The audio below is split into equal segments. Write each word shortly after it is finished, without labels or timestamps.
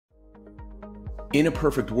In a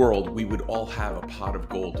perfect world, we would all have a pot of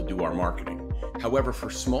gold to do our marketing. However, for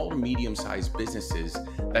small to medium-sized businesses,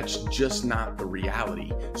 that's just not the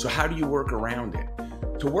reality. So how do you work around it?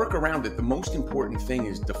 To work around it, the most important thing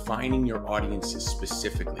is defining your audiences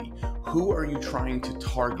specifically. Who are you trying to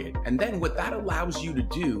target? And then what that allows you to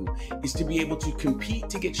do is to be able to compete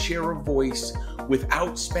to get share of voice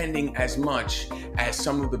without spending as much as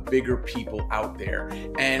some of the bigger people out there.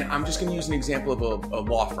 And I'm just going to use an example of a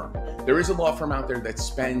law firm. There is a law firm out there that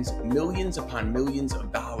spends millions upon millions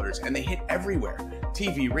of dollars, and they hit everywhere.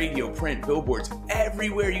 TV, radio, print, billboards,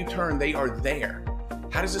 everywhere you turn, they are there.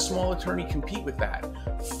 How does a small attorney compete with that?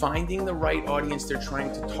 Finding the right audience they're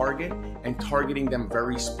trying to target and targeting them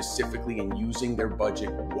very specifically and using their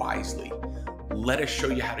budget wisely. Let us show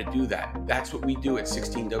you how to do that. That's what we do at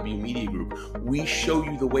 16W Media Group. We show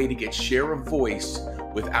you the way to get share of voice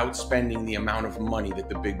without spending the amount of money that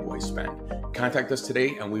the big boys spend. Contact us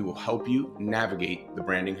today and we will help you navigate the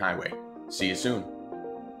branding highway. See you soon.